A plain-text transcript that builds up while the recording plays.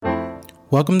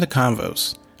Welcome to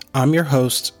Convos. I'm your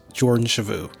host, Jordan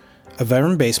Chavou, a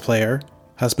veteran bass player,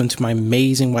 husband to my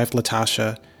amazing wife,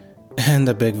 Latasha, and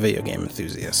a big video game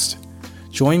enthusiast.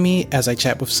 Join me as I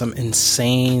chat with some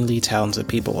insanely talented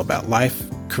people about life,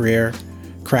 career,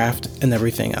 craft, and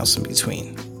everything else in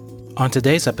between. On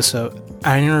today's episode,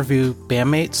 I interview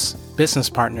bandmates, business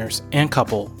partners, and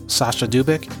couple Sasha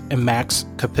Dubik and Max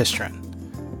Kapistran.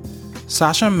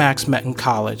 Sasha and Max met in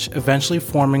college, eventually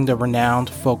forming the renowned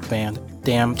folk band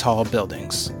Damn Tall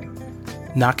Buildings.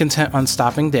 Not content on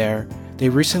stopping there, they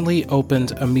recently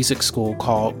opened a music school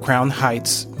called Crown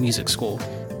Heights Music School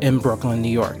in Brooklyn,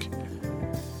 New York.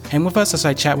 Hang with us as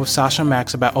I chat with Sasha and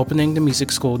Max about opening the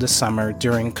music school this summer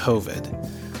during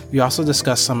COVID. We also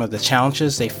discuss some of the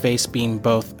challenges they face being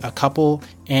both a couple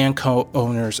and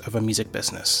co-owners of a music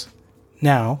business.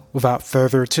 Now, without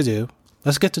further ado,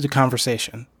 let's get to the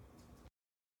conversation.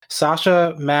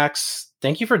 Sasha, Max,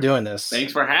 thank you for doing this.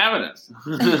 Thanks for having us.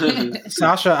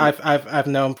 Sasha, I've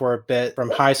known for a bit from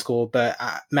high school, but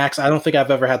Max, I don't think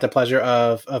I've ever had the pleasure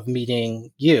of meeting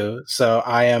you. So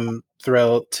I am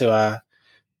thrilled to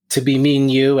be meeting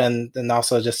you and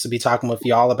also just to be talking with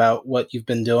y'all about what you've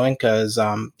been doing, because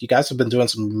you guys have been doing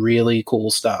some really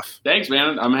cool stuff. Thanks,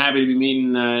 man. I'm happy to be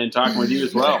meeting and talking with you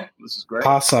as well. This is great.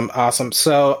 Awesome.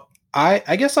 So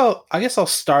I guess I'll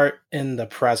start in the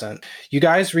present. You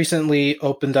guys recently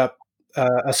opened up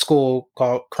a school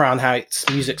called Crown Heights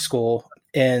Music School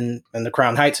in the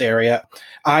Crown Heights area.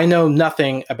 I know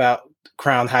nothing about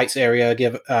Crown Heights area,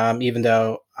 even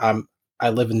though I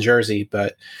live in Jersey,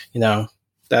 but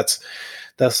that's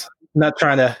not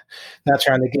trying to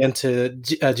get into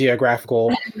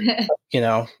geographical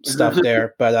stuff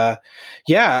there. But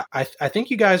I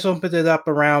think you guys opened it up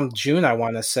around June, I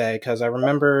want to say, because I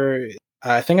remember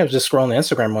I think I was just scrolling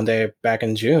Instagram one day back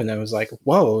in June and it was like,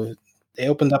 whoa, they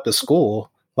opened up the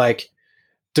school like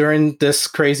during this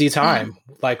crazy time.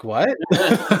 Like, what?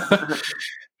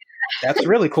 That's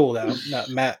really cool though. No,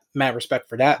 Matt, respect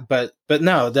for that. But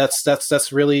no,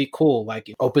 that's really cool. Like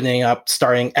opening up,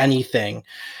 starting anything,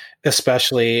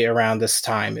 especially around this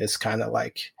time, is kind of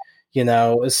like,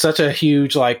 it's such a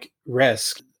huge like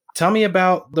risk. Tell me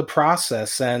about the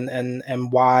process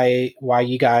and why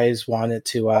you guys wanted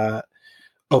to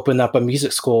open up a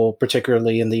music school,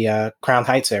 particularly in the Crown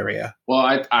Heights area.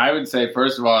 Well, I would say,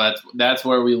 first of all, that's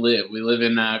where we live. We live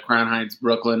in Crown Heights,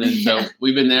 Brooklyn. And so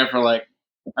we've been there for like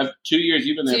 2 years.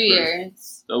 You've been there 2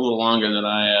 years. A little longer than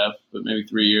I have, but maybe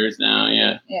 3 years now.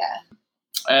 Yeah.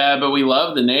 Yeah. But we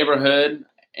love the neighborhood,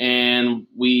 and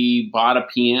we bought a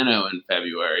piano in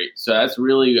February. So that's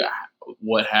really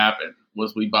what happened.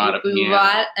 Was we bought a piano. We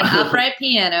bought an upright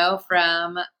piano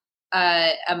from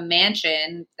a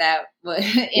mansion that was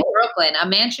in Brooklyn. A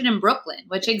mansion in Brooklyn,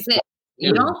 which exists.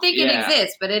 You don't think it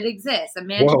exists, but it exists. A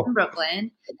mansion in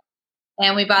Brooklyn.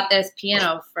 And we bought this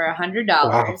piano for $100.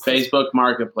 Wow. Facebook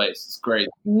Marketplace. It's great.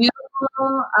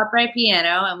 Beautiful upright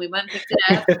piano. And we went and picked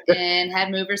it up and had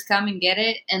movers come and get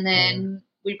it. And then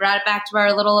we brought it back to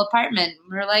our little apartment.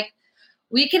 We were like,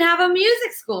 we can have a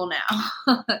music school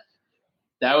now.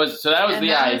 That was the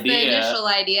idea. The initial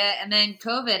idea, and then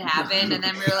COVID happened, and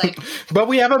then we were like, "But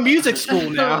we have a music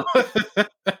school now."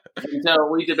 And so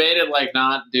we debated like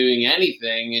not doing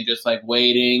anything and just like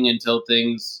waiting until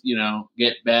things,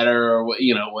 get better or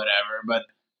whatever. But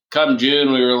come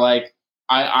June, we were like,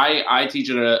 I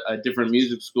teach at a different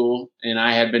music school, and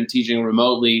I had been teaching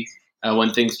remotely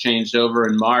when things changed over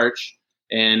in March.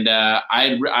 And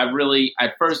I really,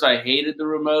 at first I hated the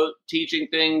remote teaching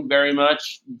thing very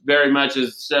much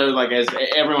as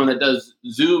everyone that does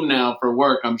Zoom now for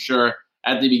work, I'm sure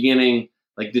at the beginning,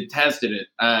 like detested it,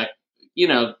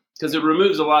 because it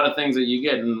removes a lot of things that you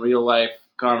get in real life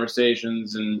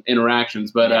conversations and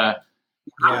interactions. But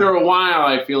after a while,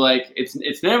 I feel like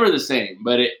it's never the same,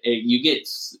 but you get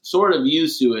sort of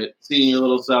used to it, seeing your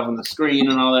little stuff on the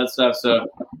screen and all that stuff. So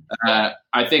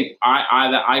I think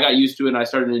I got used to it and I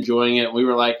started enjoying it. We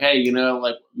were like, hey,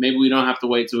 like maybe we don't have to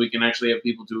wait till we can actually have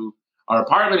people to our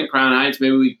apartment in Crown Heights.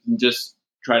 Maybe we can just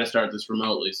try to start this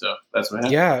remotely. So that's what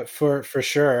happened. Yeah, for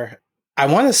sure. I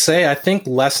want to say, I think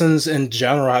lessons in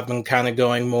general have been kind of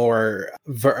going more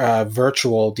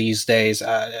virtual these days.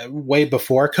 Way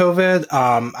before COVID,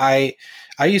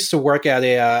 I used to work at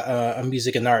a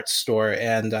music and arts store,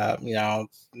 and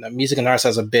music and arts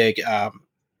has a big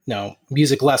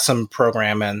music lesson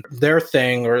program, and their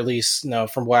thing, or at least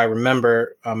from what I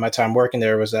remember, my time working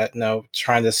there, was that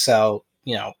trying to sell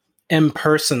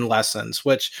in-person lessons,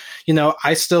 which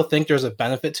I still think there's a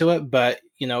benefit to it, but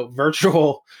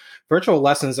virtual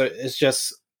lessons is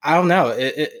just, I don't know.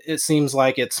 It seems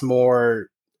like it's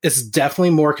definitely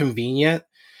more convenient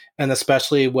And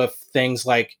especially with things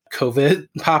like COVID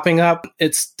popping up,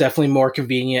 it's definitely more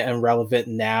convenient and relevant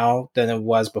now than it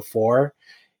was before.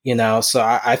 So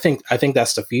I think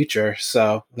that's the future.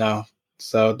 So no,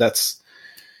 so that's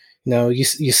you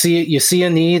see a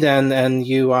need and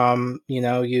you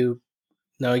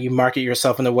you market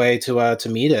yourself in a way to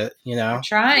meet it. We're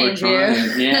trying.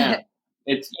 Yeah.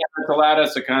 It's allowed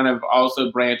us to kind of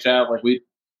also branch out. Like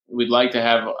we'd like to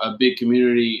have a big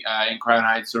community in Crown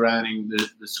Heights surrounding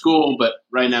the school, but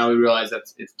right now we realize that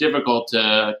it's difficult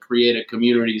to create a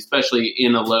community, especially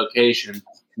in a location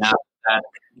now that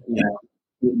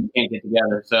we can't get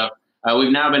together. So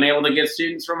we've now been able to get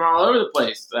students from all over the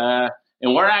place, and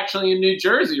we're actually in New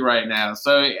Jersey right now.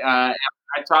 So I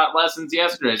taught lessons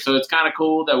yesterday, so it's kind of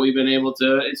cool that we've been able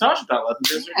to. And Sasha taught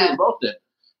lessons yesterday. We both did.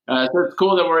 So it's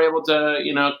cool that we're able to,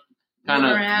 kind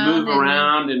of move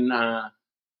around and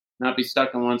not be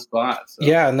stuck in one spot. So.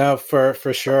 Yeah, no, for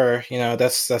sure.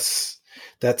 That's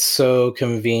so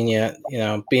convenient.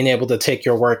 Being able to take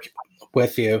your work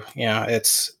with you.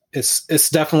 It's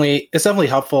definitely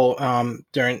helpful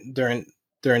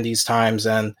during these times,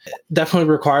 and definitely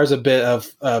requires a bit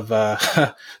of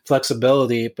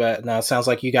flexibility. But now it sounds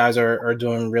like you guys are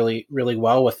doing really, really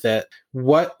well with it.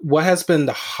 What has been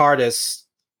the hardest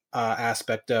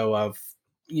aspect though of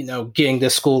getting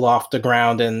this school off the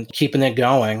ground and keeping it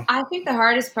going? I think the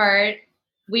hardest part,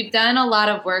 we've done a lot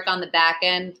of work on the back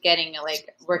end,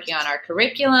 working on our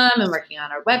curriculum and working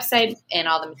on our website and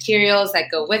all the materials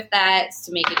that go with that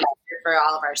to make it easier for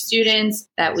all of our students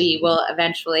that we will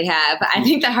eventually have. I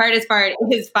think the hardest part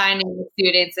is finding the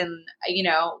students, and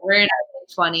we're in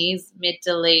our mid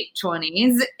to late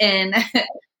 20s, and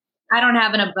we don't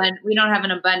have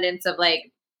an abundance of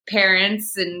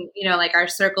parents, and our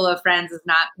circle of friends is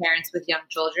not parents with young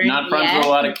children. Not friends with a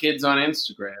lot of kids on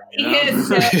Instagram.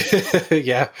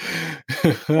 Yeah.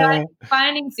 So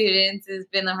finding students has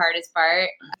been the hardest part.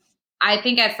 I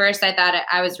think at first I thought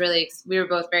we were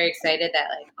both very excited that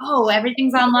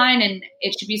everything's online and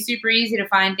it should be super easy to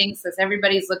find things because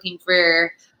everybody's looking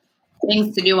for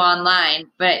things to do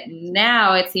online. But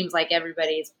now it seems like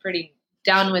everybody's pretty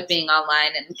done with being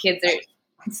online, and kids are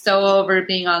so over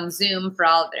being on Zoom for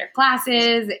all of their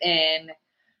classes, and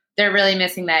they're really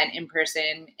missing that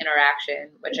in-person interaction,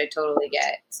 which I totally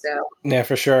get. So yeah,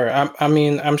 for sure.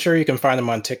 I'm sure you can find them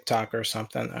on TikTok or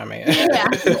something. Yeah.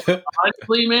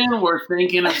 Honestly, man, we're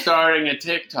thinking of starting a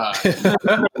TikTok.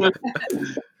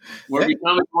 We're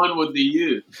becoming one with the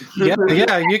youth. Yeah.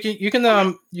 You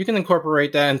can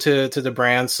incorporate that into the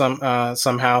brand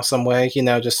somehow, some way.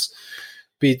 Just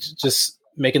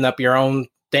making up your own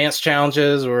dance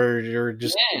challenges, or you're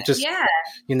just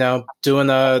doing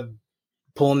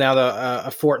pulling out a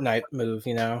Fortnite move.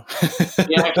 Yeah,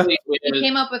 actually, we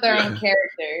came up with our own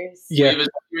characters. Yeah, we have a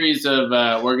series of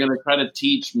we're going to try to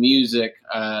teach music,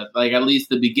 at least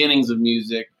the beginnings of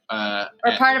music. Or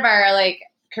part of our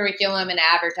curriculum and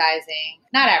advertising,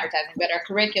 not advertising, but our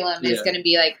curriculum is going to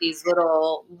be these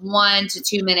little 1 to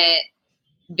 2 minute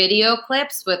video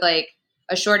clips with a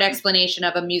short explanation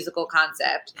of a musical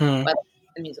concept. Whether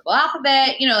the musical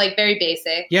alphabet, very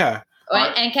basic. Yeah.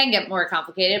 And can get more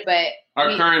complicated, but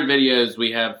our current videos,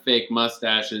 we have fake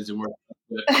mustaches and we're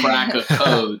going to crack a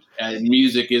code, and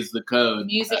music is the code.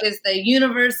 Music is the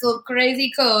universal crazy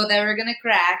code that we're going to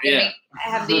crack. And we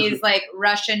have these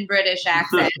Russian British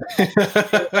accents.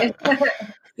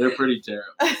 They're pretty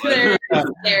terrible. They're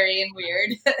scary and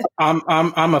weird.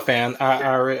 I'm a fan. I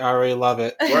already love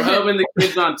it. We're hoping the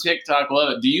kids on TikTok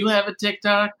love it. Do you have a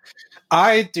TikTok?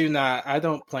 I do not. I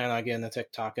don't plan on getting a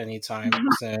TikTok anytime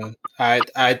soon. I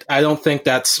don't think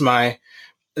that's not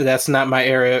my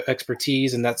area of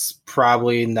expertise, and that's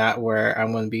probably not where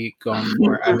I'm going to be going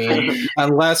for.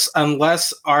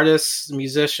 Unless artists,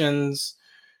 musicians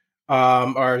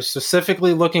are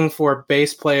specifically looking for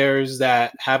bass players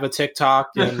that have a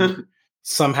TikTok and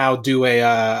somehow do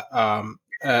a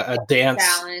dance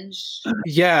challenge.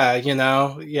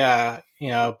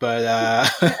 But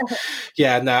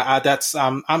that's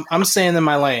I'm staying in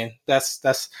my lane.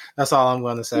 That's all I'm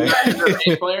going to say. You're a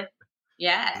bass player?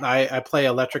 Yeah. I play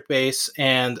electric bass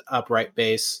and upright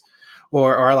bass.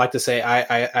 Or I like to say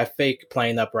I fake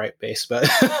playing upright bass, but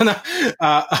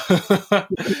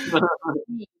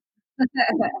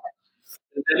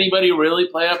does anybody really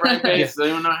play upright bass? They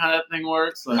don't know how that thing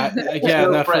works.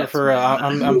 For real.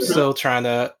 I'm still trying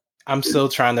to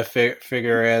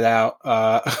figure it out.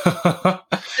 So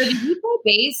did you play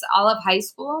bass all of high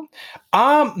school?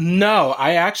 No,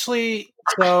 I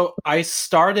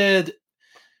started.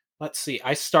 Let's see.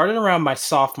 I started around my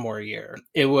sophomore year.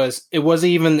 It wasn't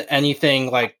even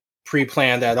anything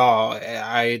pre-planned at all.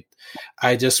 I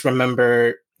just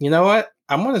remember, you know what?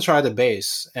 I'm going to try the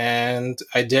bass. And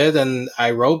I did, and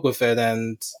I wrote with it,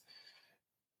 and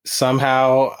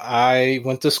somehow I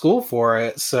went to school for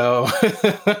it. So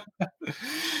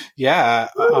yeah.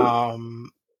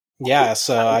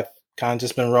 So I've kind of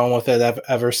just been rolling with it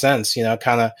ever since,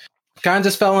 kind of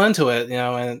just fell into it,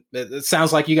 and it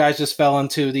sounds like you guys just fell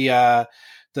into the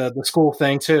school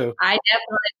thing too. I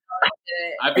definitely fell into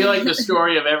it. I feel like the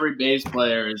story of every bass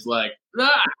player is like,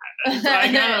 I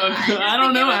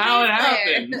don't know how it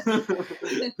happened.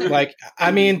 Like,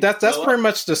 I mean, that's pretty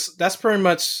much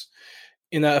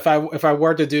if I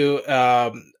were to do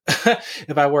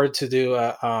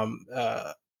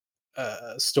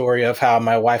a story of how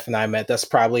my wife and I met, that's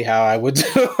probably how I would do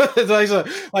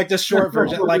it. like the short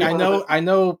version. Like I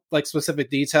know like specific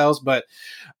details, but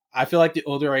I feel like the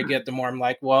older I get, the more I'm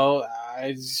like, well,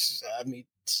 I mean,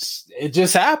 it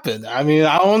just happened. I mean,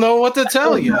 I don't know what to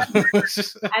tell you. I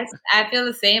feel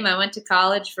the same. I went to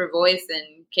college for voice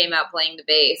and came out playing the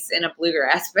bass in a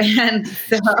bluegrass band.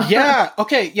 So. Yeah.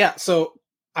 Okay. Yeah. So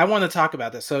I want to talk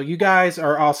about this. So you guys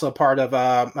are also part of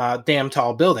Damn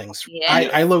Tall Buildings. Yeah.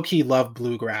 I low key love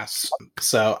bluegrass,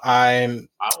 so I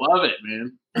love it,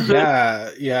 man.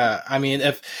 yeah. I mean,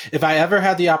 if I ever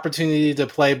had the opportunity to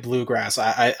play bluegrass,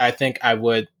 I think I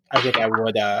would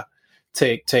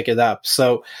take it up.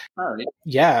 So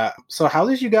yeah. So how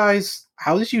did you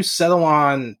settle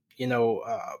on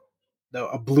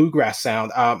a bluegrass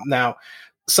sound? Now,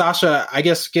 Sasha, I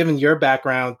guess given your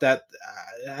background, that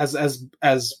as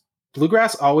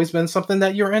bluegrass always been something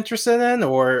that you're interested in,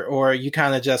 or you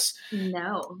kind of just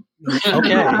no. Okay,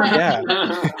 yeah.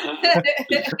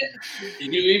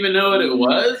 Did you even know what it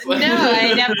was? No,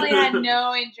 I definitely had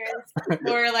no interest,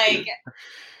 or like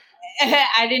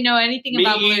I didn't know anything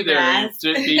about bluegrass.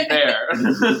 To be fair.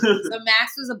 So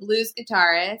Max was a blues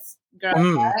guitarist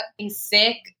growing up. He's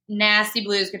sick, nasty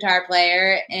blues guitar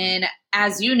player, and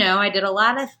as you know, I did a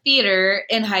lot of theater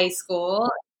in high school.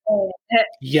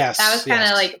 Yes, that was kind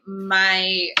of like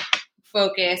my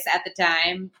focus at the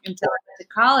time until I went to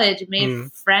college. Made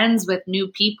friends with new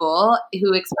people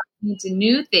who exposed me to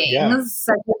new things,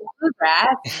 such as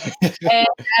bluegrass. And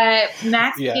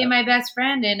Max became my best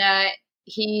friend, and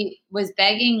he was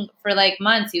begging for like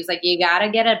months. He was like, "You gotta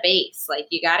get a bass. Like,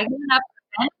 you gotta get an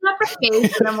upper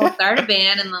bass, and then we'll start a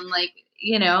band, and then like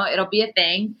it'll be a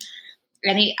thing."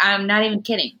 And I'm not even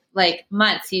kidding. Like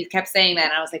months, he kept saying that,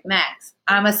 and I was like, "Max,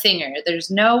 I'm a singer.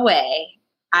 There's no way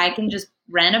I can just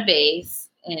rent a bass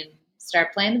and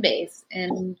start playing the bass."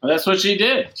 And that's what she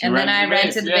did. And then I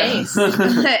rented the bass,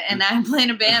 and I'm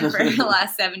playing a band for the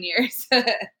last 7 years. You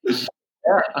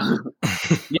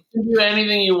can do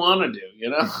anything you want to do,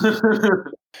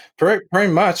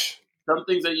 Pretty much. Some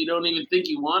things that you don't even think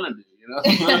you want to do,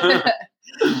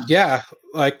 Yeah,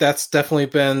 like that's definitely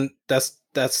been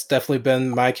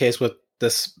my case with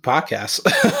this podcast.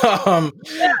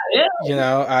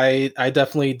 I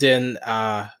definitely didn't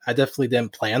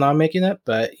plan on making it,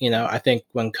 but I think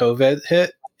when COVID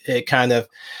hit, it kind of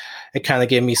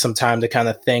gave me some time to kind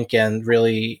of think and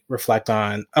really reflect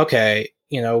on, okay,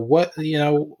 what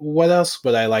else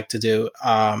would I like to do?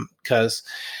 Because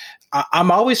I'm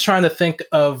always trying to think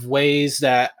of ways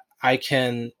that I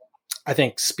can, I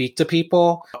think, speak to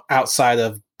people outside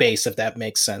of bass, if that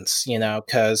makes sense,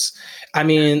 because I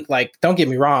mean, like, don't get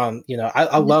me wrong,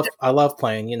 I love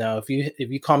playing, if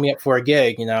you call me up for a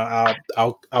gig,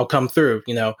 I'll come through,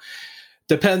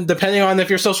 depending on if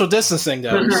you're social distancing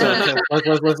though. So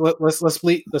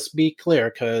let's be clear,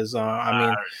 because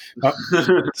I mean,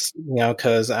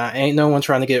 because ain't no one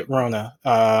trying to get Rona.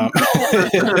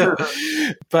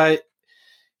 But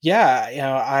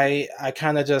yeah, I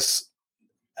kind of just,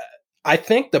 I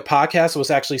think the podcast was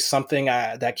actually something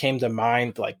that came to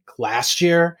mind like last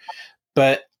year,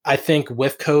 but I think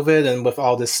with COVID and with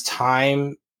all this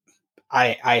time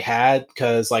I had,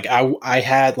 because like I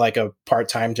had like a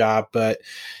part-time job, but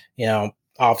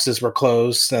offices were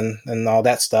closed and all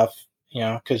that stuff,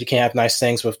 because you can't have nice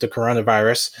things with the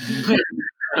coronavirus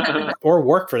or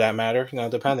work for that matter,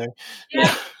 depending.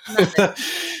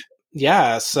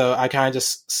 Yeah. So I kind of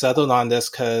just settled on this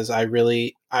because I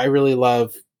really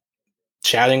love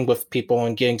chatting with people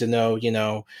and getting to know,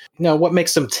 what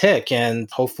makes them tick. And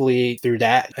hopefully through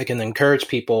that, I can encourage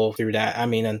people through that. I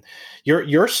mean, and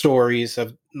your stories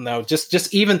of,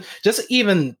 just even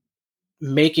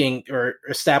making or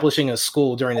establishing a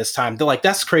school during this time, like,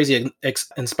 that's crazy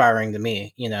inspiring to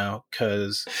me,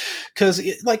 because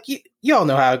like you all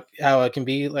know how it can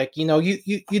be, like, you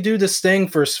do this thing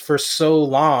for so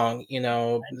long,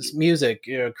 this music,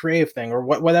 creative thing or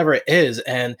whatever it is,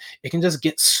 and it can just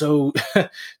get so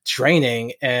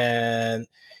draining, and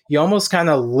you almost kind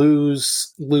of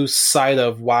lose sight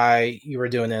of why you were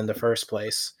doing it in the first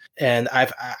place. And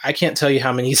I can't tell you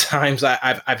how many times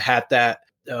I've had that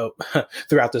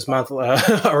throughout this month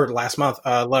or last month,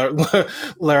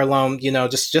 let alone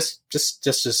just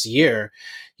this year,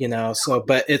 So,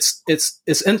 but it's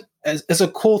a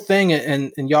cool thing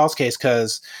in y'all's case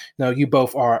because you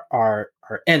both are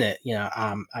in it.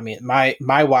 I mean,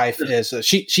 my wife is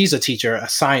she's a teacher, a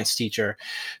science teacher,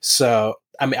 so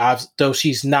I mean, though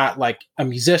she's not like a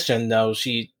musician, though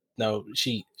she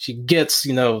gets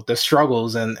the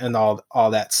struggles and all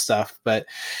that stuff. But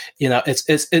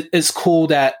it's cool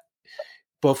that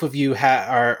both of you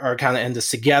are kind of in this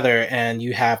together, and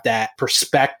you have that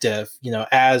perspective,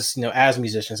 as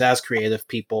musicians, as creative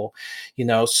people,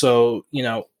 So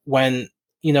when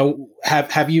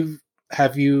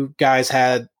have you guys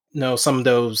had some of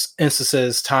those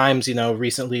instances, times,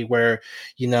 recently where,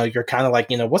 you're kind of like,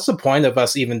 what's the point of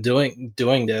us even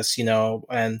doing this,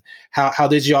 and how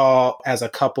did y'all as a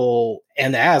couple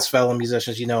and as fellow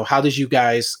musicians, how did you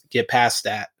guys get past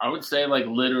that? I would say like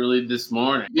literally this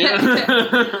morning.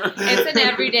 It's an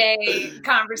everyday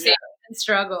conversation and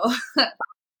struggle.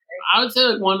 I would say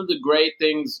like one of the great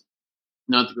things,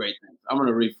 not the great things, I'm going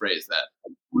to rephrase that.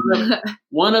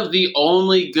 One of the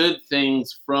only good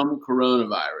things from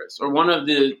coronavirus, or one of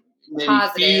the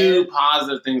few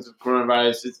positive things of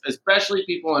coronavirus, especially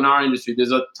people in our industry.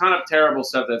 There's a ton of terrible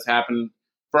stuff that's happened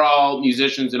for all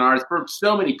musicians and artists, for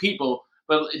so many people.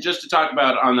 But just to talk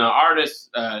about on the artist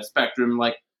spectrum,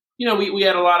 like, we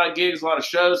had a lot of gigs, a lot of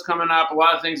shows coming up, a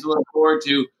lot of things to look forward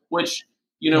to, which,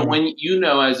 when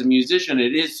as a musician,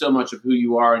 it is so much of who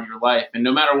you are in your life. And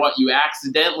no matter what, you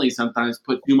accidentally sometimes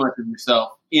put too much of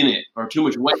yourself in it or too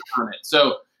much weight on it.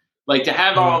 So like to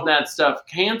have all of that stuff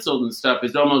canceled and stuff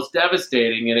is almost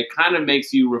devastating. And it kind of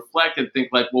makes you reflect and think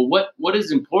like, well, what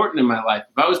is important in my life?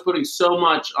 If I was putting so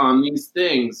much on these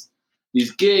things,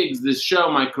 these gigs, this show,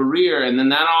 my career, and then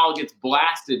that all gets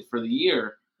blasted for the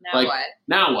year.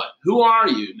 Now what? Who are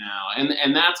you now?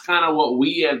 And that's kind of what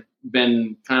we have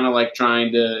been kind of like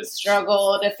trying to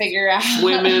struggle to figure out.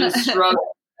 Women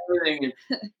struggle, everything.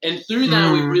 And through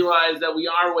that, we realized that we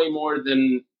are way more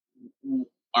than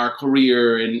our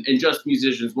career and just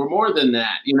musicians. We're more than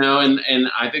that, and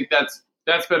I think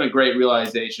that's been a great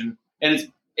realization.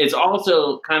 And it's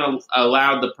also kind of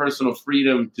allowed the personal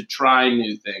freedom to try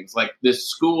new things. Like this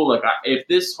school, like if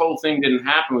this whole thing didn't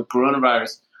happen with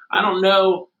coronavirus, I don't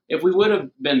know if we would have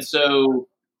been so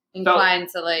inclined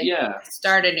to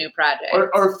start a new project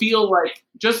or feel like,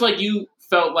 just like you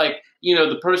felt like,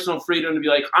 the personal freedom to be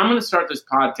like, I'm going to start this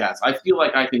podcast. I feel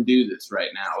like I can do this right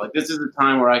now. Like, this is the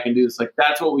time where I can do this. Like,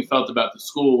 that's what we felt about the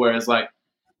school. Whereas like,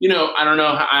 I don't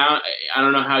know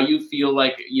how you feel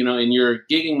like, in your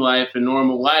gigging life and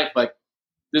normal life, like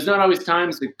there's not always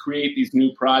times to create these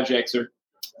new projects or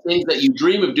things that you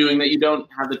dream of doing that you don't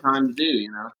have the time to do,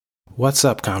 What's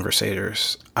up,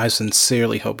 conversators? I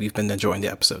sincerely hope you've been enjoying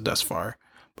the episode thus far.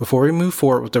 Before we move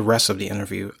forward with the rest of the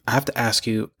interview, I have to ask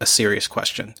you a serious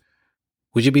question.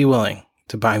 Would you be willing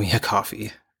to buy me a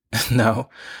coffee? No,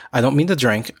 I don't mean the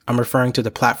drink. I'm referring to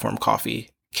the platform Ko-fi,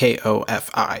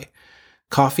 K-O-F-I.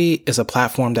 Ko-fi is a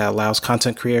platform that allows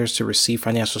content creators to receive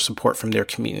financial support from their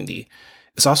community.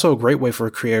 It's also a great way for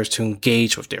creators to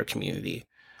engage with their community.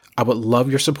 I would love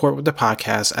your support with the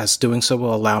podcast, as doing so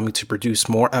will allow me to produce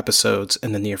more episodes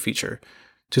in the near future.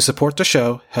 To support the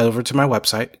show, head over to my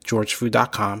website,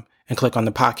 georgeshavoo.com, and click on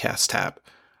the podcast tab.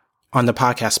 On the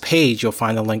podcast page, you'll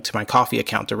find a link to my Ko-fi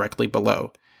account directly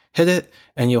below. Hit it,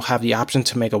 and you'll have the option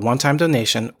to make a one-time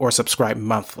donation or subscribe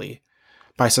monthly.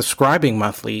 By subscribing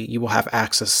monthly, you will have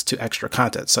access to extra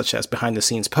content, such as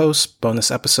behind-the-scenes posts,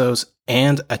 bonus episodes,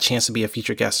 and a chance to be a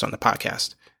featured guest on the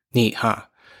podcast. Neat, huh?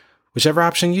 Whichever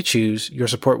option you choose, your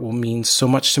support will mean so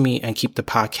much to me and keep the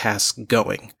podcast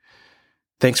going.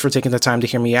 Thanks for taking the time to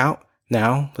hear me out.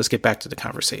 Now, let's get back to the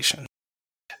conversation.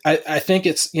 I think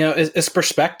it's, it's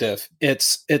perspective.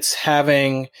 It's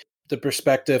having the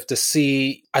perspective to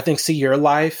see your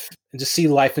life and to see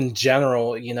life in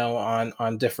general,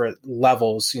 on different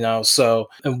levels, So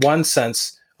in one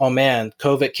sense, oh man,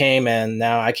 COVID came and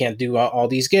now I can't do all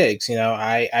these gigs.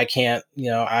 I can't,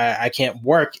 I can't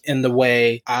work in the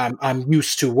way I'm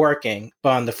used to working.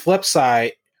 But on the flip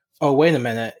side, oh, wait a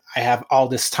minute, I have all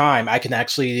this time. I can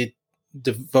actually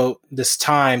devote this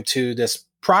time to this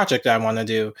project I want to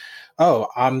do. Oh,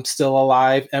 I'm still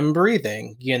alive and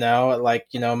breathing,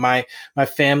 my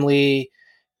family,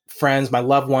 friends, my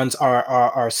loved ones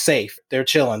are safe. They're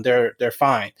chilling. They're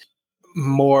fine.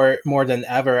 More than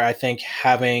ever, I think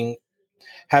having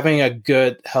a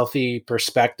good, healthy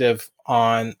perspective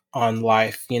on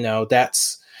life,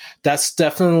 that's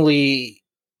definitely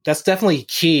that's definitely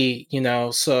key,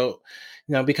 so,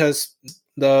 because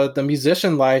the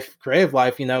musician life, creative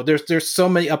life, there's so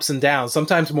many ups and downs,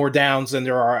 sometimes more downs than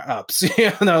there are ups,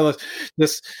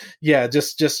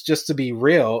 just to be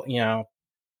real,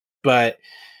 but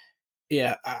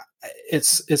yeah,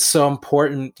 it's so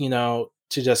important, to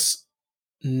just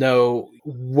know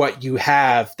what you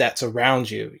have that's around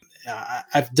you.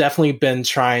 I've definitely been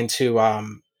trying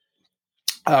to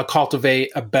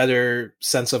cultivate a better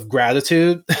sense of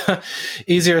gratitude.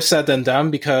 Easier said than done,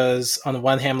 because on the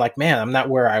one hand, like, man, I'm not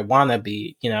where I want to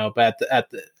be, but at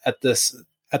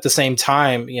the same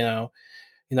time,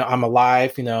 I'm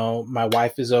alive, my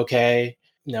wife is okay,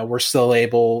 we're still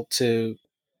able to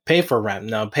pay for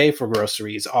rent, pay for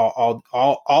groceries, all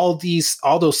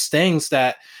those things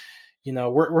that,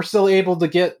 we're still able to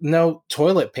get no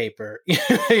toilet paper,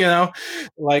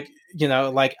 like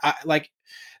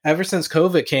ever since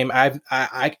COVID came,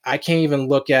 I can't even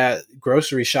look at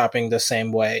grocery shopping the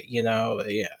same way,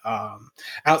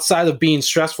 outside of being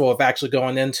stressful of actually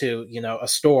going into, a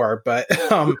store, but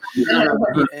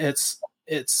it's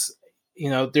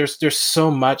there's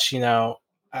so much,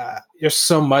 there's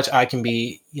so much I can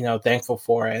be, thankful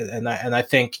for it, and I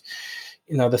think,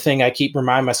 the thing I keep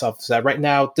reminding myself is that right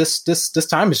now, this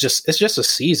time is it's just a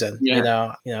season,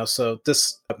 so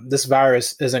this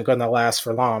virus isn't going to last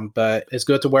for long, but it's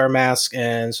good to wear a mask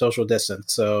and social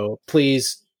distance. So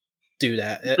please do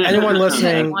that. Anyone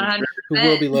listening 100%. who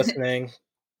will be listening,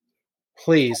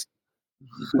 please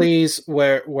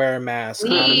wear a mask.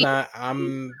 Please.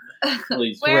 I'm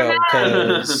Please. thrilled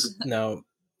because,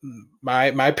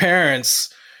 my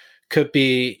parents could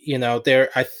be,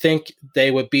 I think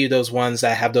they would be those ones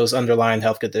that have those underlying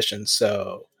health conditions.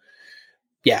 So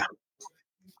yeah,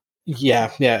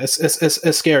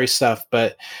 it's scary stuff,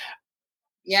 but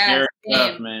yeah, scary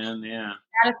stuff, man. Yeah,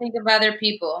 gotta think of other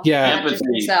people. Yeah,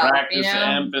 empathy, practice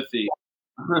empathy.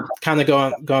 Kind of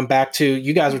going back to,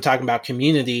 you guys were talking about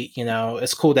community,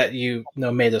 it's cool that you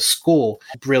made a school,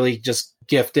 really just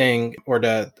gifting or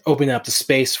to open up the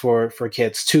space for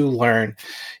kids to learn,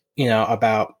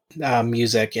 about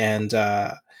music and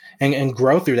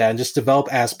grow through that and just develop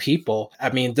as people. I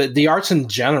mean, the arts in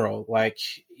general, like,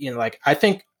 I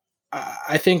don't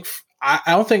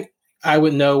think I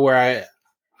would know where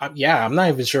I'm not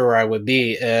even sure where I would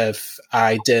be if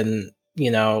I didn't,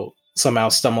 somehow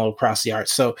stumble across the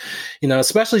arts. So,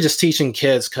 especially just teaching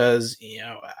kids, because,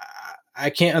 I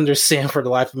can't understand for the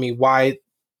life of me why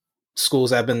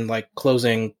schools have been like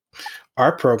closing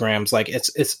art programs. Like,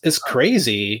 it's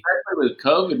crazy. Especially with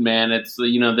COVID, man, it's,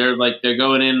 they're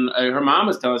going in. Her mom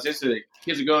was telling us yesterday,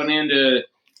 kids are going in to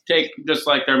take just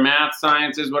like their math,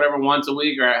 sciences, whatever, once a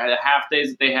week, or half days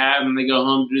that they have, and they go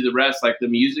home to do the rest, like the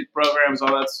music programs,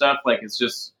 all that stuff. Like, it's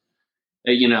just,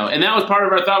 and that was part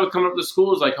of our thought with coming up to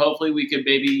schools. Like, hopefully we could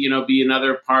maybe, be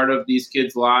another part of these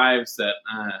kids' lives that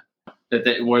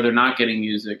where they're not getting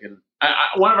music. And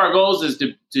one of our goals is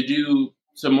to do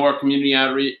some more community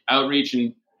outreach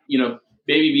and,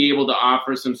 maybe be able to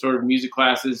offer some sort of music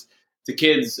classes to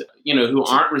kids, who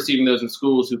aren't receiving those in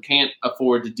schools, who can't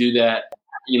afford to do that,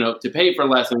 to pay for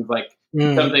lessons, like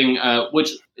something,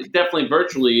 which definitely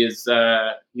virtually is,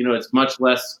 it's much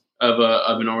less of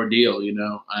an ordeal,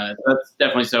 that's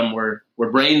definitely something we're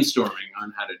brainstorming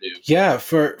on how to do. Yeah,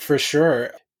 for sure.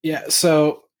 Yeah.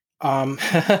 So, can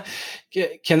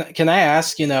I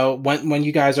ask, when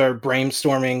you guys are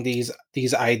brainstorming these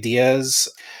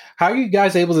ideas, how are you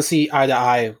guys able to see eye to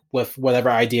eye with whatever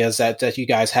ideas that you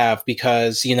guys have?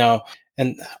 Because, and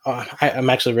I'm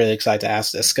actually really excited to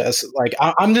ask this, because like,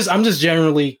 I'm just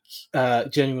genuinely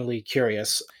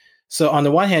curious. So on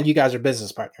the one hand, you guys are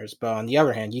business partners, but on the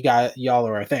other hand, y'all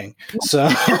are a thing. So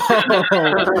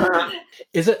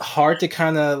is it hard to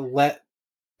kind of let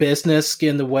business get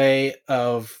in the way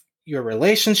of your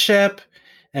relationship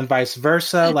and vice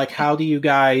versa? Like, how do you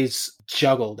guys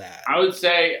juggle that? I would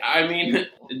say,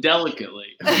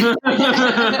 delicately.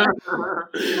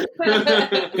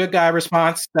 Good guy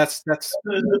response. That's I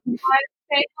think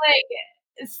like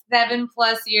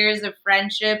 7+ years of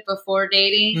friendship before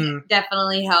dating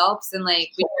definitely helps, and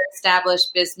like we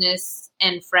established business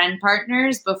and friend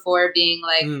partners before being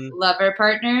like lover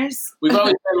partners. We've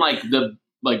always been like the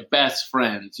best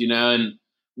friends, and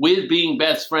with being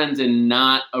best friends and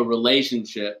not a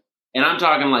relationship, and I'm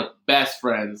talking like best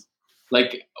friends.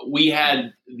 Like, we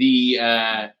had the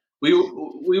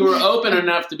we were open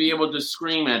enough to be able to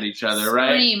scream at each other, right?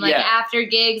 Scream, like after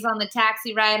gigs on the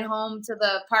taxi ride home to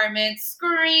the apartment,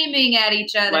 screaming at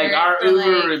each other. Like our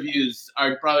Uber reviews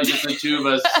are probably just the two of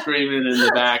us screaming in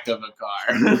the back of a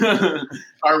car.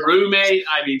 Our roommate,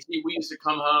 I mean, we used to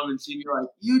come home and she'd be like,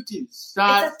 "You two,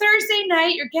 stop." It's a Thursday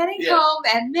night. You're getting home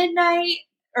at midnight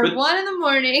or 1 a.m.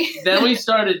 Then we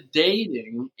started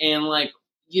dating, and like,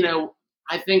 you know,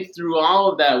 I think through all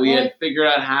of that, we had figured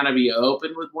out how to be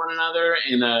open with one another.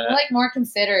 We're like more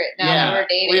considerate now that we're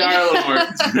dating. We are a little more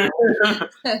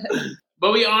considerate.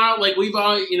 But we are, like, we've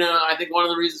all, you know, I think one of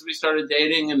the reasons we started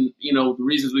dating and, you know, the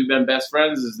reasons we've been best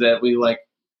friends is that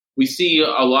we see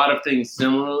a lot of things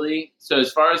similarly. So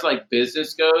as far as like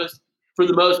business goes, for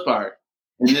the most part,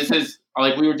 and this is,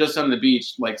 like, we were just on the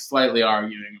beach, like, slightly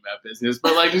arguing about business,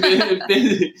 but, like,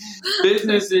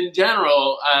 business in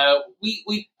general,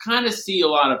 we kind of see a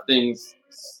lot of things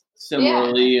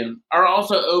similarly and are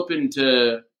also open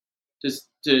to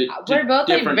we're both,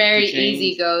 like, very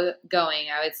easy going,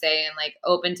 I would say, and, like,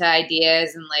 open to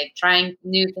ideas and, like, trying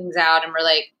new things out. And we're,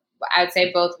 like, I would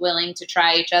say both willing to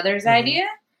try each other's idea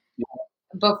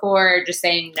before just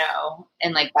saying no.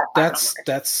 And, like,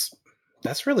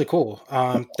 that's really cool.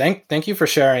 Thank you for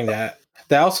sharing that.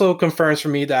 That also confirms for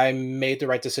me that I made the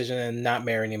right decision in not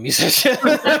marrying a musician.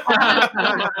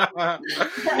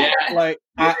 Like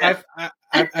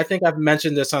I think I've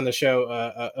mentioned this on the show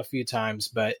a few times,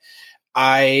 but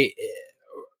at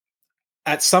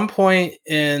some point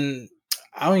I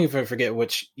don't even forget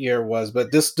which year it was,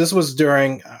 but this was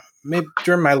during maybe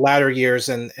during my latter years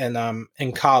in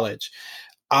college.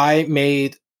 I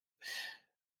made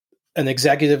an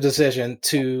executive decision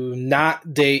to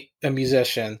not date a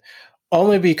musician,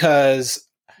 only because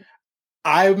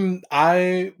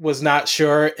I was not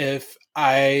sure if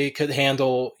I could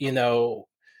handle, you know,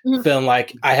 feeling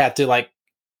like I had to, like,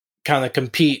 kind of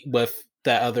compete with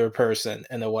that other person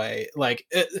in a way. Like,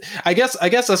 I guess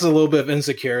that's a little bit of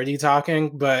insecurity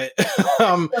talking, but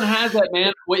everyone has that,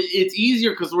 man. It's easier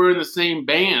because we're in the same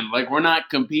band. Like, we're not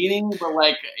competing, but,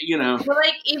 like, you know. But,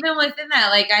 like, even within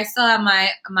that, like, I still have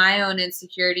my own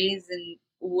insecurities and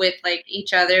with, like,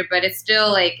 each other, but it's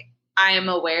still, like, I am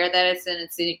aware that it's an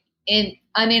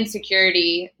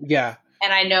insecurity. Yeah.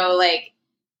 And I know, like,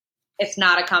 it's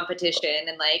not a competition,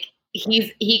 and, like,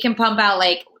 he can pump out,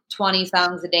 like, 20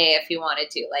 songs a day if he wanted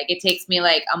to. Like, it takes me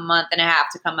like a month and a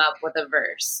half to come up with a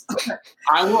verse.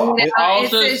 I will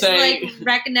also it's say, like,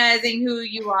 recognizing who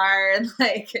you are. And,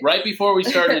 like, right before we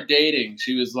started dating,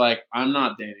 she was like, "I'm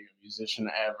not dating a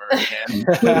musician ever again."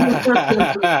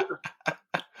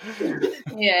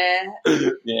 Yeah.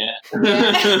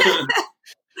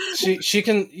 She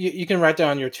can, you can write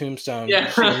down on your tombstone.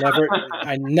 Yeah.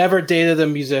 I never dated a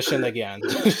musician again.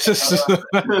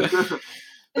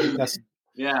 That's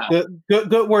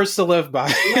good words to live by.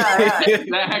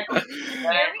 Exactly.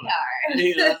 There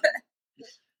we are.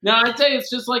 No, I'd say it's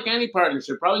just like any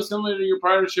partnership, probably similar to your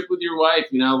partnership with your wife.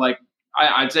 You know, like,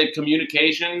 I'd say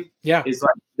communication is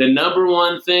like the number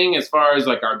one thing as far as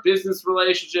like our business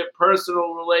relationship,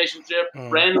 personal relationship,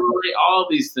 friend, all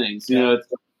these things. You know, it's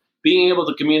being able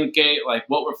to communicate like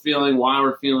what we're feeling, why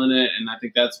we're feeling it, and I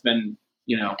think that's been,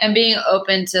 you know, and being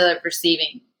open to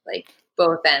receiving like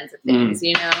both ends of things.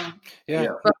 You know,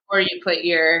 before you put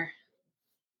your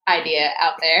idea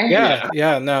out there.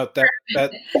 No,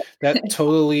 that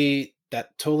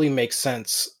totally makes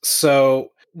sense.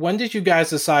 So when did you guys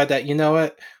decide that, you know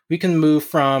what, we can move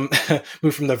from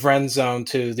the friend zone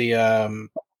to the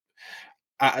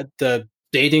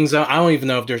dating zone? I don't even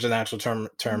know if there's an actual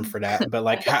term for that, but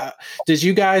like, how did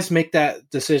you guys make that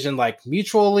decision, like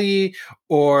mutually,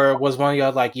 or was one of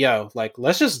y'all like, yo, like,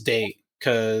 let's just date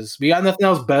because we got nothing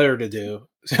else better to do?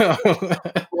 4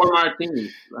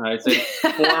 martinis. I said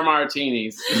 4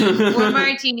 martinis. 4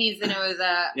 martinis, and it was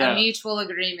a mutual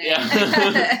agreement.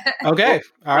 Okay,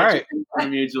 all right. A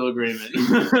mutual agreement.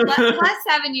 Plus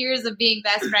 7 years of being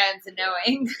best friends and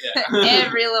knowing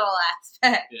every little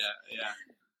aspect.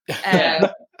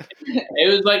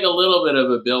 It was like a little bit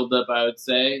of a buildup, I would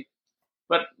say.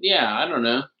 But yeah, I don't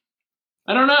know.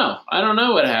 I don't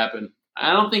know what happened.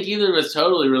 I don't think either of us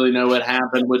totally really know what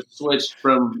happened, which switched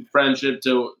from friendship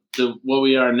to what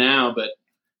we are now. But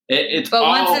But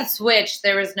once it switched,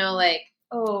 there was no like,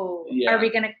 are we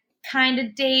going to kind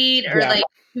of date? Or like,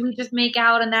 do we just make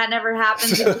out and that never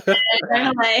happens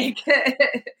again? Like,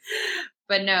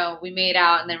 but no, we made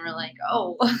out and then we're like,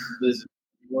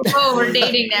 we're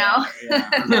dating now.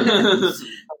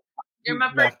 You're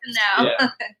my person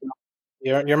now.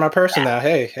 You're my person now.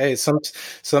 Hey, some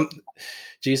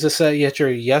Jesus said, "Yet your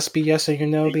yes be yes and your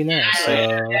no be no." So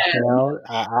you know,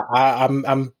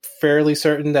 I'm fairly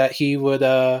certain that he would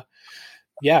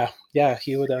Yeah,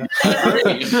 he would.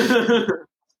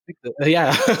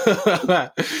 Yeah,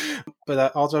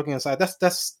 but all joking aside,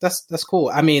 that's cool.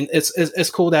 I mean, it's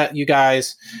cool that you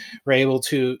guys were able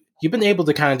to. You've been able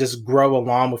to kind of just grow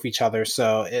along with each other.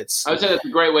 So it's. I would say that's a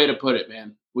great way to put it,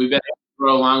 man. We've been able to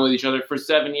grow along with each other for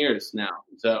 7 years now.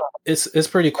 So it's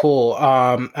pretty cool.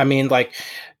 I mean, like,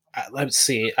 let's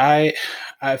see. My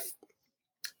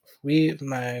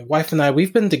wife and I,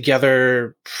 we've been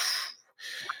together.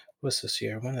 What's this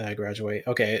year? When did I graduate?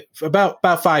 Okay, about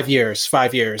 5 years.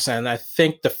 5 years, and I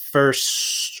think the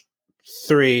first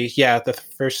three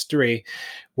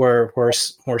were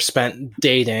spent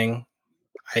dating.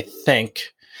 I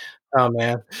think. Oh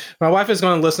man, my wife is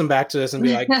going to listen back to this and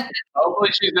be like, hopefully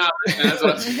she's not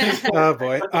listening. That's what oh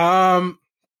boy.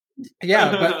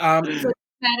 Yeah, but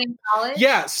in college?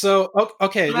 yeah. So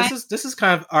okay, right. This is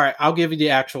kind of all right. I'll give you the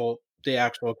actual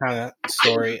kind of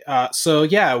story. So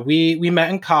yeah, we met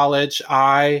in college.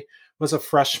 I was a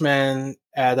freshman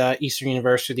at Eastern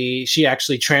University. She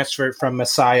actually transferred from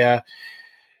Messiah.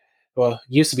 Well, it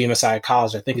used to be Messiah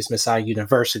College. I think it's Messiah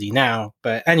University now.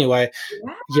 But anyway,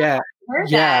 yeah.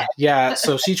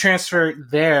 So she transferred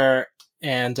there,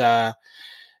 and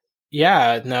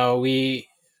we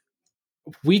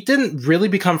didn't really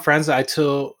become friends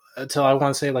until I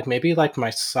want to say like maybe like my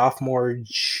sophomore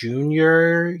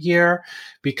junior year,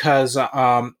 because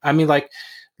I mean like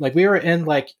we were in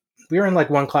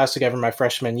one class together my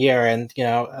freshman year, and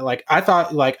like I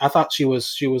thought she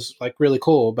was like really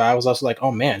cool, but I was also like,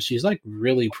 oh man, she's like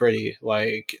really pretty.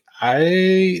 I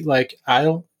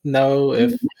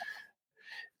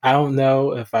don't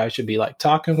know if I should be like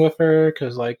talking with her,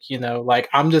 because like like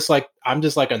I'm just like a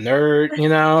nerd,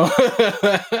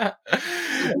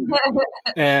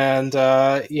 and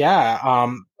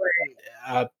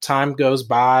time goes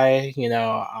by,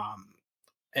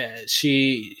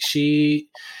 she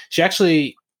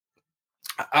actually,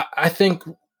 I think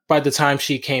by the time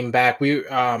she came back, we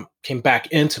came back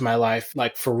into my life,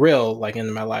 like for real, like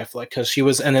into my life, like because she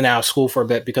was in and out of school for a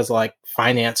bit because of like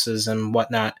finances and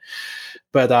whatnot.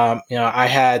 But I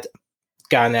had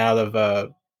gotten out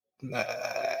of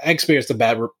experienced a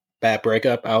bad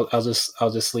breakup. I'll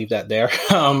just leave that there.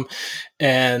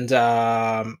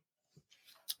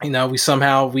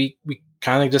 We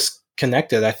kind of just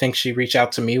connected. I think she reached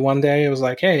out to me one day. It was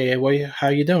like, hey, how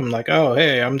you doing? I'm like, oh,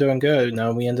 hey, I'm doing good.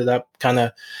 We ended up kind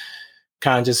of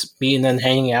just meeting and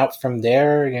hanging out from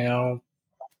there.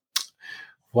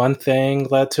 One thing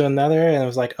led to another, and it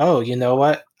was like, oh, you know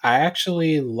what? I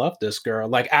actually love this girl.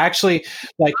 Like, actually,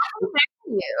 like,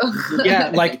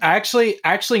 yeah, like, I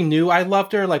actually knew I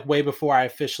loved her like way before I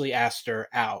officially asked her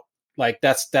out. Like,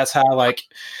 that's how like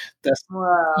that's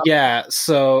wow. Yeah.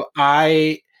 So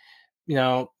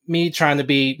me trying to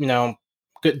be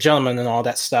good gentleman and all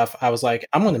that stuff, I was like,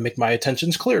 I'm going to make my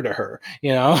intentions clear to her.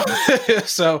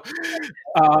 So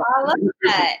I love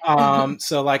that.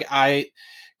 So like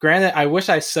Granted, I wish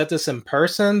I said this in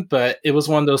person, but it was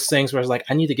one of those things where I was like,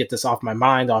 I need to get this off my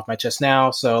mind, off my chest now.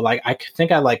 So like, I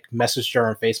think I like messaged her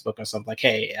on Facebook or something like,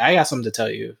 hey, I got something to tell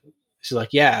you. She's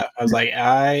like, yeah. I was like,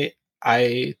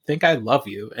 I think I love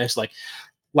you. And it's like,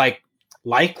 I'm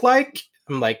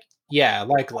like, yeah,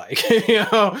 like, I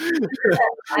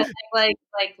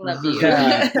like love you.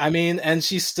 Yeah. I mean, and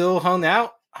she still hung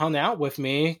out with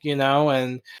me,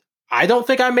 and I don't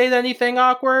think I made anything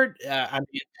awkward. I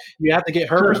mean, you have to get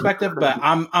her perspective, but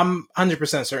I'm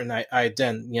 100% certain I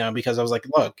didn't, because I was like,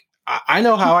 look, I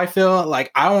know how I feel.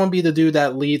 Like, I want to be the dude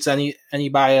that leads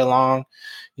anybody along,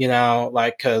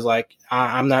 like, cause like,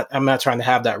 I'm not trying to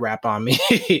have that rap on me.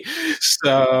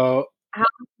 So how long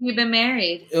have you been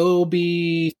married? It'll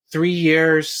be 3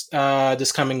 years,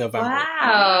 this coming November.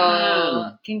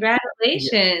 Wow.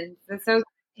 Congratulations. Yeah. That's so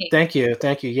great. Thank you.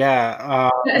 Yeah.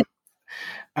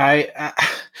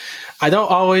 I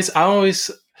don't always,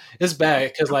 it's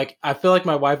bad because like I feel like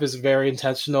my wife is very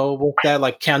intentional with that,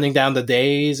 like counting down the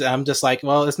days. I'm just like,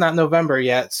 well, it's not November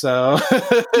yet, so.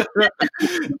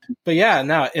 But yeah,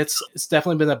 no, it's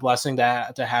definitely been a blessing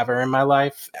to have her in my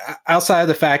life. Outside of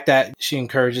the fact that she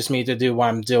encourages me to do what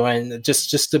I'm doing,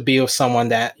 just to be with someone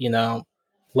that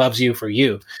loves you for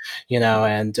you,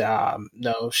 and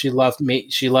no, she loves me,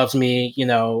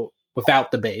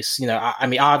 without the bass, I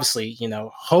mean, obviously,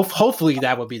 hopefully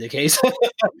that would be the case,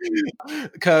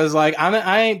 because like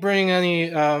I ain't bringing any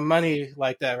money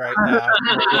like that right now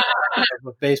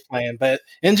with bass playing. But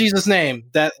in Jesus' name,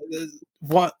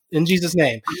 in Jesus'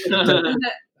 name,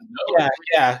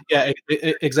 yeah,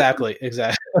 exactly.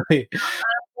 Got a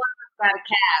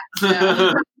cap.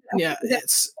 So. Yeah,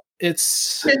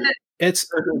 it's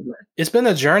it's been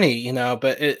a journey, you know,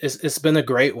 but it's been a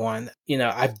great one. You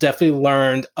know, I've definitely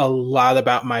learned a lot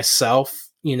about myself,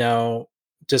 you know,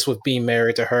 just with being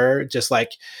married to her. Just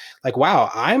like wow,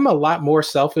 I'm a lot more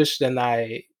selfish than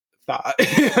I thought.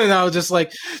 You know, just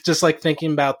like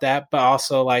thinking about that, but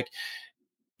also like,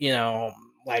 you know,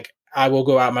 like I will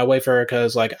go out my way for her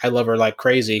because like I love her like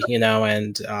crazy, you know,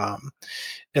 and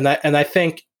I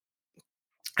think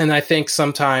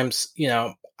sometimes, you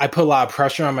know, I put a lot of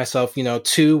pressure on myself, you know,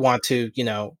 to want to, you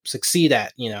know, succeed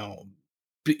at, you know,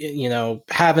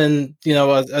 having, you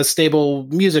know, a stable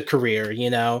music career,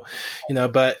 you know,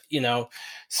 but, you know,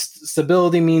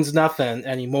 stability means nothing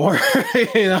anymore,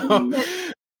 you know?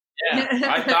 Yeah,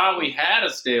 I thought we had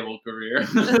a stable career.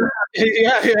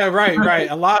 yeah, right.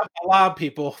 A lot of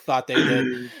people thought they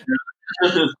did.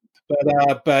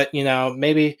 But you know,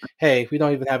 maybe, hey, we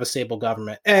don't even have a stable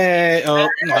government. Hey, oh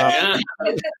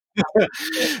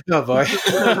boy.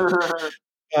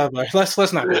 Oh boy.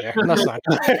 Let's not go there. Let's not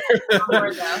go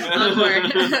there.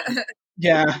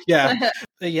 Yeah.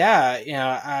 You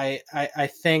know, I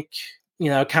think,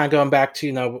 you know, kind of going back to,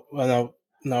 you know, I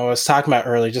was talking about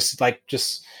earlier, just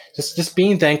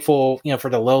being thankful, you know, for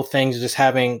the little things, just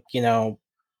having, you know,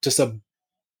 just a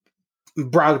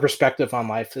broader perspective on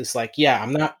life. Is like,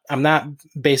 yeah, I'm not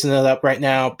basing it up right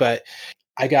now, but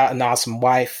I got an awesome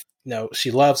wife. You know, she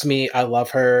loves me. I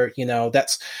love her. You know,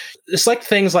 it's like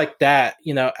things like that.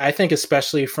 You know, I think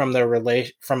especially from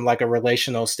like a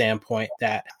relational standpoint,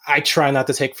 that I try not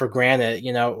to take for granted.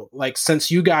 You know, like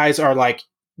since you guys are like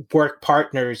work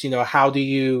partners, you know, how do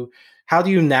you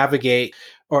navigate,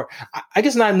 or I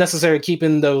guess not necessarily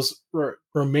keeping those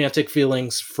romantic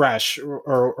feelings fresh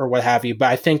or what have you, but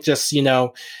I think just, you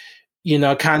know,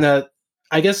 kind of,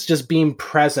 I guess just being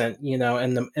present, you know,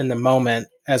 in the moment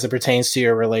as it pertains to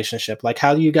your relationship. Like,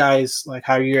 how do you guys, like,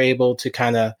 how you're able to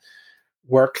kind of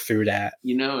work through that?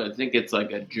 You know, I think it's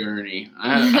like a journey.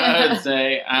 I'd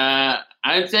say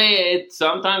it's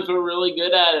sometimes we're really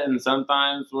good at it, and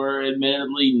sometimes we're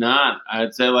admittedly not.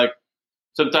 I'd say like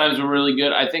sometimes we're really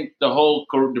good. I think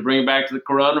to bring it back to the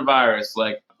coronavirus,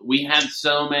 like we had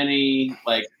so many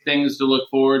like things to look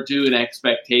forward to and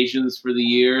expectations for the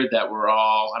year that we're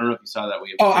all, I don't know if you saw that.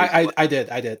 I did.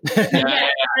 Yeah,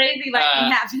 crazy like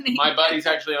happening. My buddy's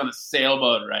actually on a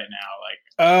sailboat right now. Like,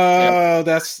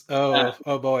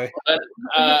 oh boy.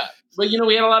 But you know,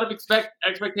 we had a lot of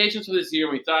expectations for this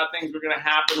year. We thought things were going to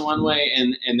happen one way,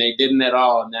 and they didn't at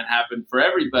all. And that happened for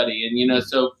everybody. And, you know,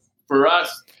 so for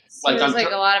us, like, there's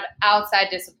like a lot of outside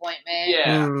disappointment.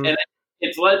 Yeah. And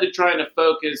it's led to trying to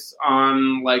focus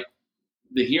on like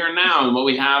the here and now and what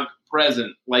we have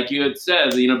present. Like you had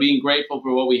said, you know, being grateful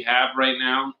for what we have right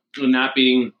now and not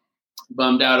being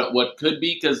bummed out at what could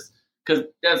be, because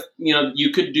that's, you know,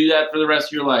 you could do that for the rest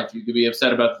of your life. You could be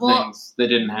upset about the things that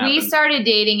didn't happen. We started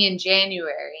dating in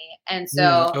January, and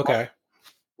so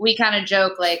we kind of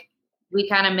joke like we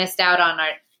kind of missed out on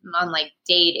like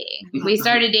dating. We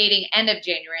started dating end of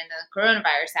January, and the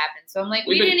coronavirus happened. So I'm like,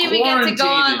 we didn't even get to go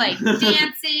on like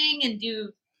dancing and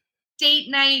do date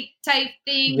night type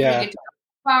things. Yeah. We get to go to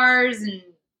bars and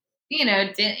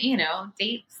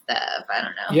date stuff. I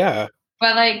don't know. Yeah.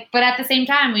 But at the same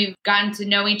time, we've gotten to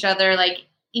know each other like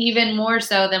even more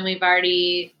so than we've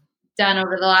already done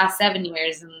over the last 7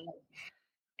 years, and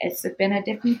it's been a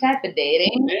different type of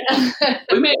dating. Yeah.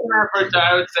 We made an effort to,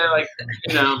 I would say, like,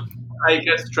 you know, I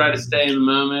guess try to stay in the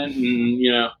moment and,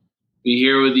 you know, be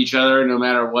here with each other no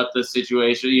matter what the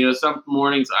situation. You know, some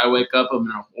mornings I wake up, I'm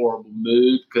in a horrible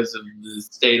mood because of the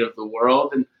state of the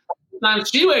world, and sometimes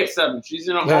she wakes up and she's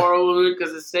in a horrible mood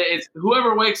because it's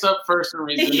whoever wakes up first and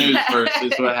reads the news first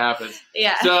is what happens.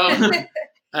 Yeah. So,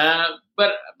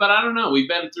 but I don't know. We've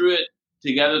been through it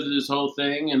together through this whole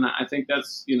thing, and I think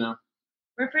that's, you know,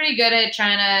 we're pretty good at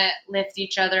trying to lift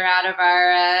each other out of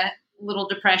our little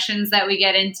depressions that we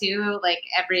get into like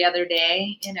every other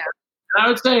day. You know. And I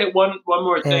would say one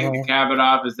more thing to cap it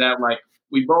off is that like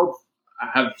we both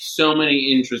have so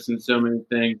many interests in so many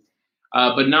things.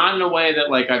 But not in a way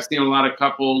that, like, I've seen a lot of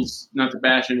couples, not to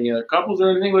bash any other couples or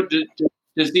anything, but to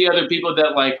see other people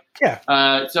that, like,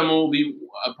 someone will be,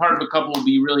 a part of a couple will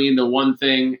be really into one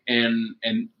thing, and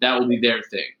that will be their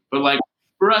thing. But, like,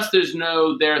 for us, there's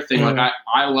no their thing. Like,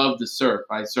 I love to surf.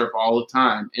 I surf all the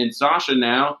time. And Sasha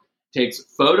now takes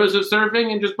photos of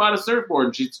surfing and just bought a surfboard,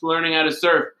 and she's learning how to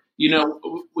surf. You know,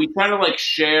 we kind of like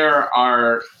share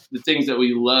the things that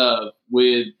we love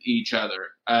with each other,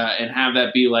 and have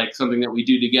that be like something that we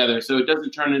do together. So it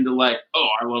doesn't turn into like, oh,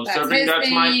 I love surfing, that's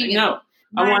my thing. No,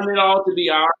 I want it all to be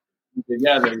our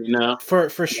together. You know, for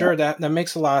sure, that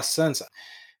makes a lot of sense.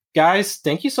 Guys,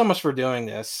 thank you so much for doing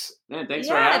this. Man, thanks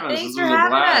for having us. This was a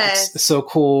blast. It's so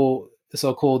cool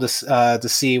so cool to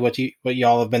see what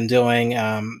y'all have been doing.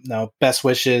 Best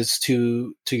wishes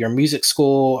to your music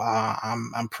school.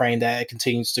 I'm praying that it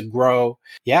continues to grow.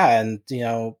 Yeah, and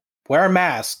wear a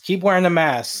mask. Keep wearing a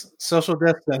mask. Social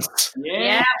distance.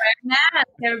 Yeah, wear a mask,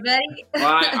 everybody.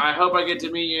 Well, I hope I get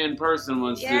to meet you in person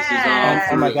once this is all.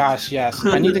 Oh my gosh, yes.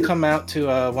 I need to come out to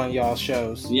one of y'all's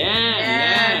shows.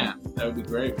 Yeah. That would be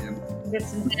great, man. Get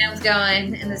some jams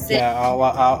going in the city. Yeah,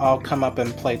 I'll come up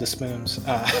and play the spoons.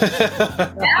 Yeah,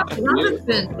 I love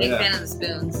the spoons. Big fan of the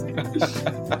spoons.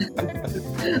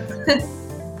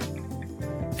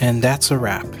 And that's a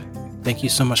wrap. Thank you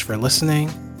so much for listening.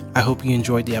 I hope you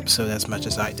enjoyed the episode as much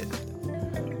as I did.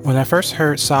 When I first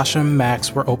heard Sasha and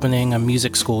Max were opening a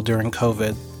music school during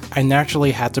COVID, I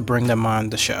naturally had to bring them on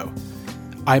the show.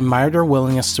 I admired their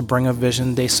willingness to bring a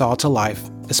vision they saw to life,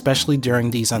 especially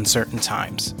during these uncertain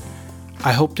times.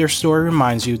 I hope their story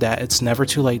reminds you that it's never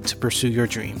too late to pursue your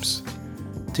dreams.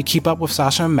 To keep up with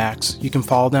Sasha and Max, you can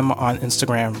follow them on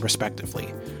Instagram,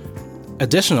 respectively.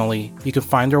 Additionally, you can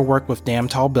find their work with Damn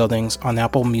Tall Buildings on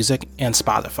Apple Music and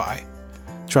Spotify.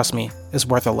 Trust me, it's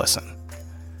worth a listen.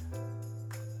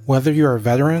 Whether you're a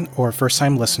veteran or a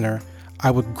first-time listener, I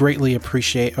would greatly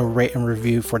appreciate a rate and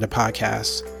review for the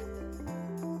podcast.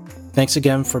 Thanks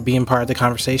again for being part of the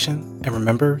conversation, and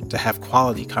remember to have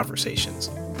quality conversations.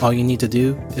 All you need to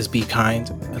do is be kind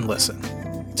and listen.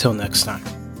 Till next time.